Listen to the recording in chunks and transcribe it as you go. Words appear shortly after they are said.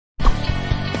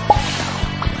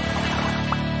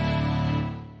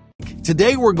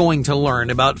Today we're going to learn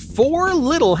about 4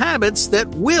 little habits that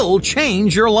will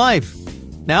change your life.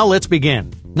 Now let's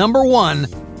begin. Number 1,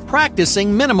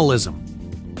 practicing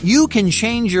minimalism. You can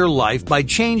change your life by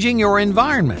changing your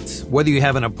environment. Whether you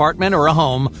have an apartment or a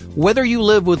home, whether you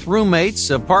live with roommates,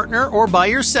 a partner, or by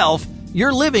yourself,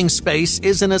 your living space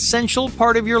is an essential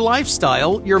part of your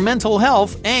lifestyle, your mental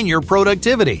health, and your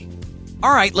productivity.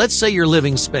 Alright, let's say your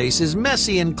living space is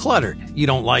messy and cluttered. You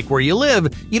don't like where you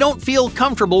live, you don't feel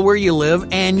comfortable where you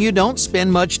live, and you don't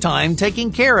spend much time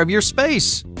taking care of your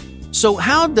space. So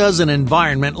how does an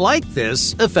environment like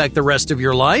this affect the rest of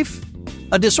your life?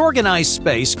 A disorganized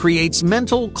space creates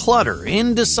mental clutter,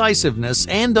 indecisiveness,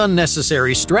 and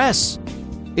unnecessary stress.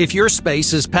 If your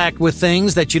space is packed with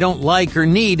things that you don't like or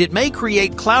need, it may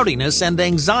create cloudiness and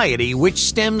anxiety, which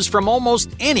stems from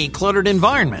almost any cluttered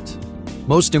environment.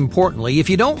 Most importantly,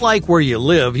 if you don't like where you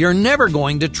live, you're never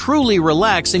going to truly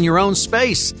relax in your own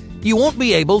space. You won't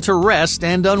be able to rest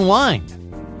and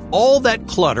unwind. All that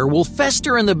clutter will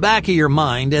fester in the back of your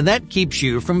mind, and that keeps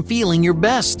you from feeling your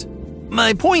best.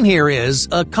 My point here is,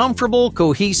 a comfortable,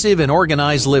 cohesive, and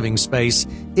organized living space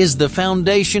is the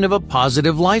foundation of a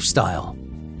positive lifestyle.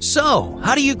 So,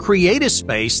 how do you create a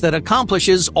space that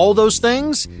accomplishes all those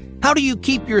things? How do you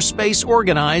keep your space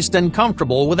organized and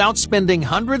comfortable without spending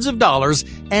hundreds of dollars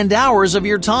and hours of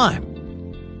your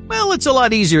time? Well, it's a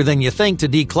lot easier than you think to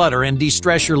declutter and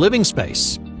de-stress your living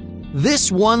space.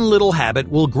 This one little habit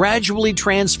will gradually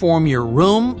transform your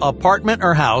room, apartment,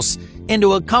 or house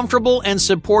into a comfortable and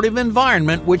supportive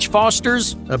environment which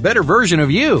fosters a better version of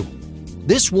you.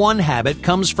 This one habit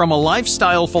comes from a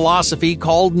lifestyle philosophy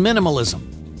called minimalism.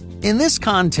 In this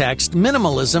context,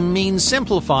 minimalism means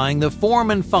simplifying the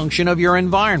form and function of your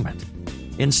environment.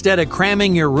 Instead of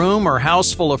cramming your room or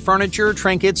house full of furniture,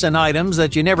 trinkets, and items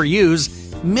that you never use,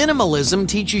 minimalism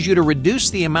teaches you to reduce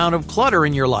the amount of clutter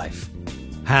in your life.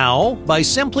 How? By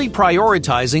simply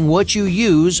prioritizing what you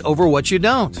use over what you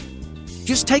don't.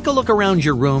 Just take a look around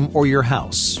your room or your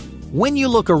house. When you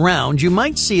look around, you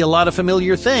might see a lot of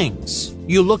familiar things.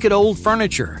 You look at old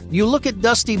furniture. You look at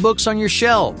dusty books on your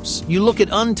shelves. You look at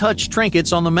untouched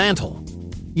trinkets on the mantle.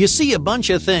 You see a bunch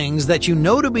of things that you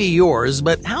know to be yours,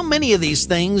 but how many of these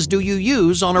things do you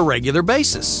use on a regular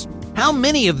basis? How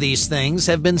many of these things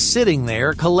have been sitting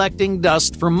there collecting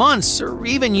dust for months or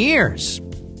even years?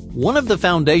 One of the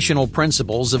foundational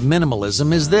principles of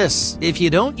minimalism is this: if you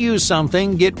don't use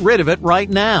something, get rid of it right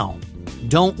now.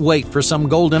 Don't wait for some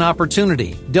golden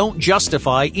opportunity. Don't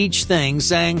justify each thing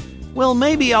saying, well,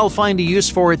 maybe I'll find a use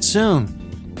for it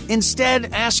soon.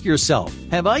 Instead, ask yourself,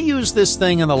 have I used this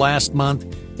thing in the last month?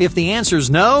 If the answer's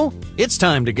no, it's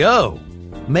time to go.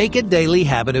 Make a daily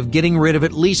habit of getting rid of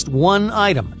at least one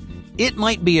item. It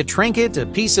might be a trinket, a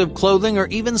piece of clothing, or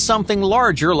even something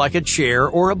larger like a chair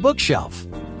or a bookshelf.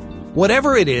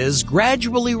 Whatever it is,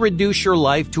 gradually reduce your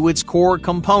life to its core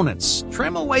components.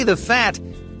 Trim away the fat.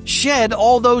 Shed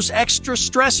all those extra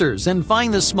stressors and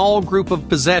find the small group of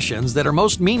possessions that are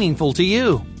most meaningful to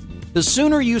you. The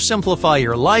sooner you simplify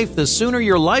your life, the sooner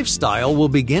your lifestyle will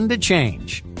begin to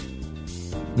change.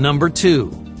 Number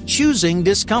 2, choosing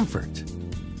discomfort.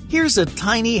 Here's a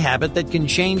tiny habit that can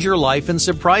change your life in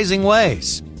surprising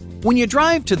ways. When you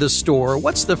drive to the store,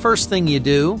 what's the first thing you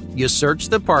do? You search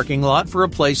the parking lot for a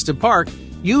place to park,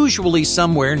 usually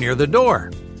somewhere near the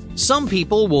door. Some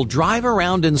people will drive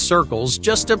around in circles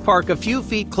just to park a few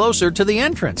feet closer to the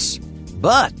entrance.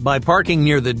 But by parking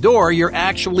near the door, you're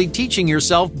actually teaching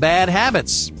yourself bad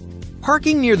habits.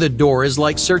 Parking near the door is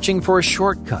like searching for a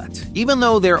shortcut. Even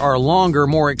though there are longer,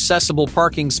 more accessible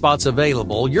parking spots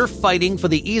available, you're fighting for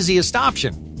the easiest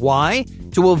option. Why?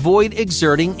 To avoid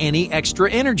exerting any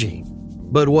extra energy.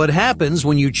 But what happens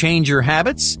when you change your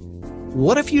habits?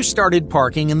 What if you started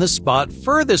parking in the spot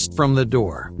furthest from the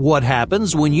door? What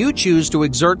happens when you choose to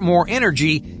exert more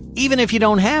energy even if you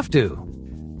don't have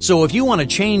to? So if you want to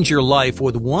change your life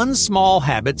with one small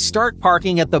habit, start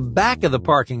parking at the back of the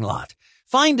parking lot.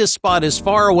 Find a spot as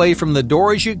far away from the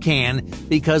door as you can,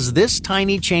 because this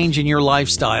tiny change in your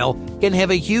lifestyle can have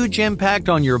a huge impact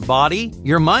on your body,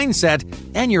 your mindset,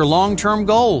 and your long-term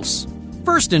goals.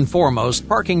 First and foremost,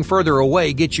 parking further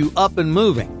away gets you up and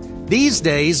moving. These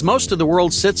days, most of the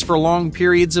world sits for long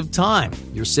periods of time.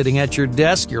 You're sitting at your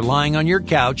desk, you're lying on your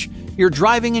couch, you're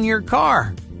driving in your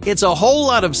car. It's a whole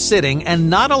lot of sitting and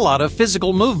not a lot of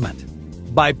physical movement.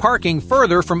 By parking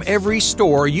further from every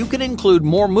store, you can include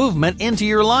more movement into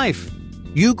your life.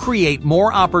 You create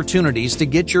more opportunities to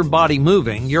get your body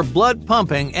moving, your blood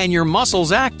pumping, and your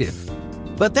muscles active.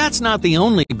 But that's not the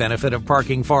only benefit of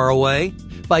parking far away.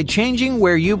 By changing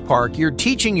where you park, you're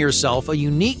teaching yourself a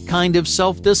unique kind of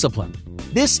self-discipline.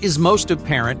 This is most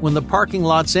apparent when the parking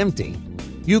lot's empty.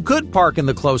 You could park in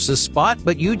the closest spot,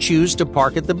 but you choose to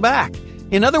park at the back.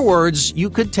 In other words, you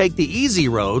could take the easy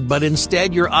road, but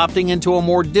instead you're opting into a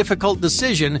more difficult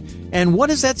decision. And what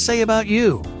does that say about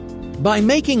you? By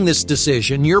making this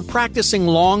decision, you're practicing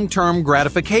long-term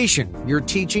gratification. You're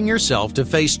teaching yourself to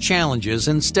face challenges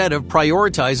instead of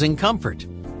prioritizing comfort.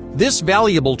 This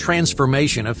valuable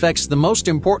transformation affects the most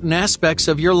important aspects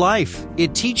of your life.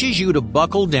 It teaches you to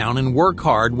buckle down and work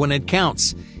hard when it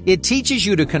counts. It teaches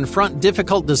you to confront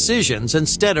difficult decisions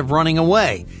instead of running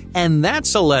away. And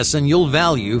that's a lesson you'll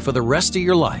value for the rest of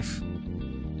your life.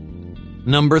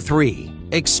 Number 3.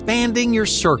 Expanding your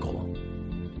circle.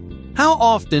 How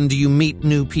often do you meet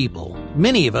new people?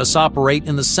 Many of us operate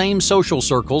in the same social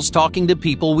circles, talking to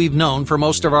people we've known for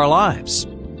most of our lives.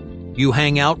 You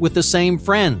hang out with the same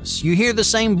friends. You hear the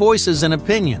same voices and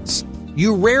opinions.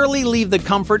 You rarely leave the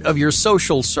comfort of your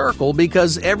social circle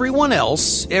because everyone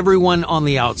on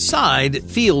the outside,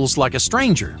 feels like a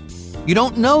stranger. You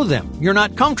don't know them. You're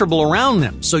not comfortable around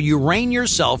them, so you rein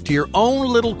yourself to your own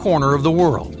little corner of the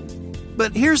world.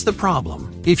 But here's the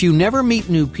problem. If you never meet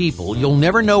new people, you'll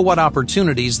never know what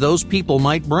opportunities those people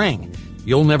might bring.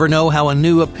 You'll never know how a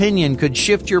new opinion could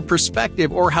shift your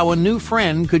perspective or how a new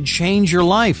friend could change your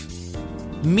life.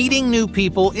 Meeting new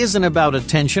people isn't about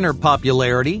attention or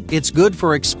popularity. It's good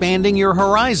for expanding your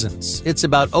horizons. It's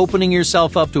about opening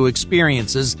yourself up to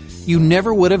experiences you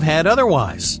never would have had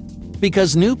otherwise.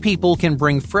 Because new people can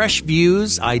bring fresh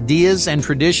views, ideas, and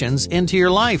traditions into your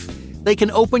life. They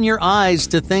can open your eyes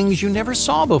to things you never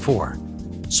saw before.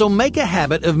 So make a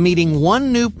habit of meeting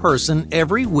one new person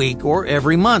every week or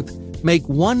every month. Make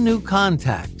one new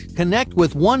contact. Connect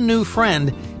with one new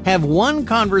friend. Have one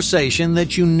conversation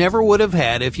that you never would have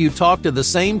had if you talked to the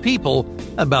same people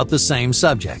about the same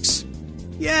subjects.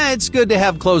 Yeah, it's good to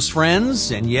have close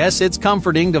friends, and yes, it's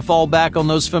comforting to fall back on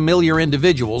those familiar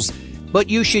individuals, but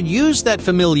you should use that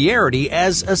familiarity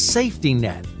as a safety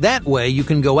net. That way you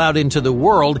can go out into the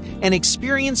world and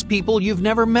experience people you've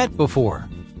never met before.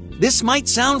 This might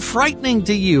sound frightening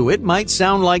to you. It might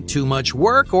sound like too much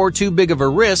work or too big of a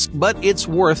risk, but it's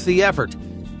worth the effort.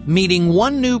 Meeting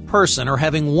one new person or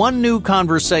having one new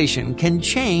conversation can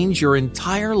change your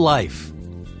entire life.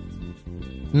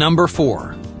 Number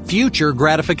 4. Future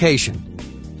gratification.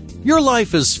 Your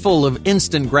life is full of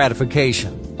instant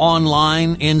gratification.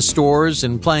 Online, in stores,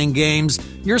 and playing games,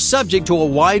 you're subject to a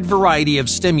wide variety of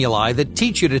stimuli that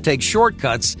teach you to take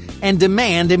shortcuts and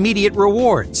demand immediate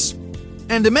rewards.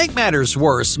 And to make matters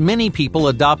worse, many people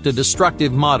adopt a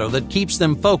destructive motto that keeps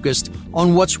them focused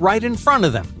on what's right in front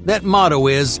of them. That motto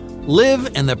is,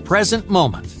 live in the present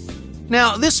moment.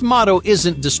 Now, this motto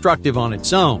isn't destructive on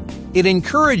its own. It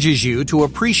encourages you to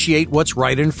appreciate what's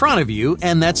right in front of you,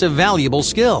 and that's a valuable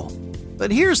skill.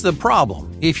 But here's the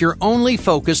problem. If you're only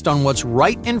focused on what's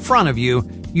right in front of you,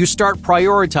 you start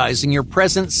prioritizing your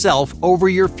present self over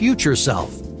your future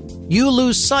self. You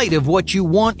lose sight of what you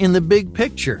want in the big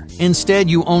picture. Instead,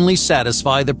 you only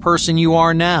satisfy the person you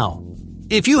are now.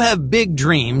 If you have big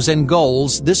dreams and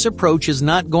goals, this approach is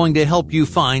not going to help you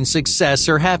find success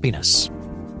or happiness.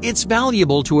 It's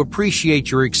valuable to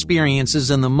appreciate your experiences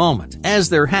in the moment as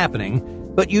they're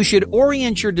happening, but you should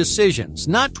orient your decisions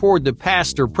not toward the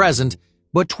past or present,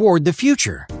 but toward the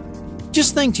future.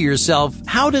 Just think to yourself,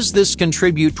 how does this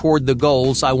contribute toward the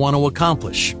goals I want to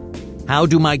accomplish? How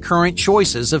do my current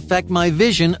choices affect my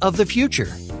vision of the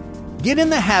future? Get in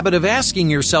the habit of asking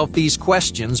yourself these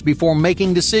questions before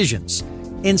making decisions.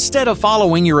 Instead of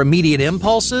following your immediate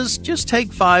impulses, just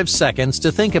take 5 seconds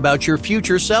to think about your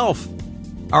future self.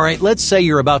 Alright, let's say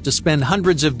you're about to spend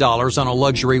hundreds of dollars on a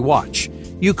luxury watch.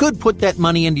 You could put that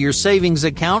money into your savings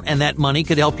account and that money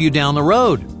could help you down the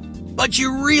road. But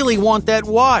you really want that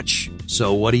watch.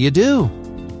 So what do?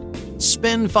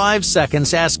 Spend 5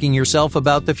 seconds asking yourself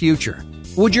about the future.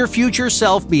 Would your future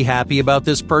self be happy about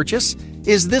this purchase?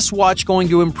 Is this watch going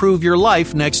to improve your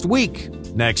life next week,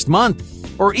 next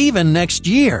month, or even next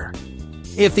year?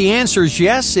 If the answer is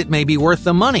yes, it may be worth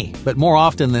the money, but more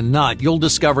often than not, you'll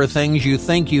discover things you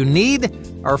think you need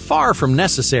are far from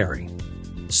necessary.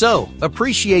 So,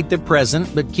 appreciate the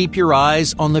present, but keep your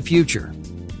eyes on the future.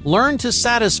 Learn to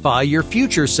satisfy your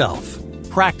future self.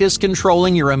 Practice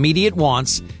controlling your immediate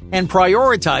wants and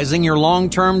prioritizing your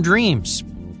long-term dreams.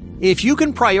 If you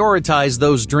can prioritize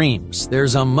those dreams,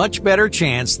 there's a much better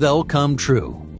chance they'll come true.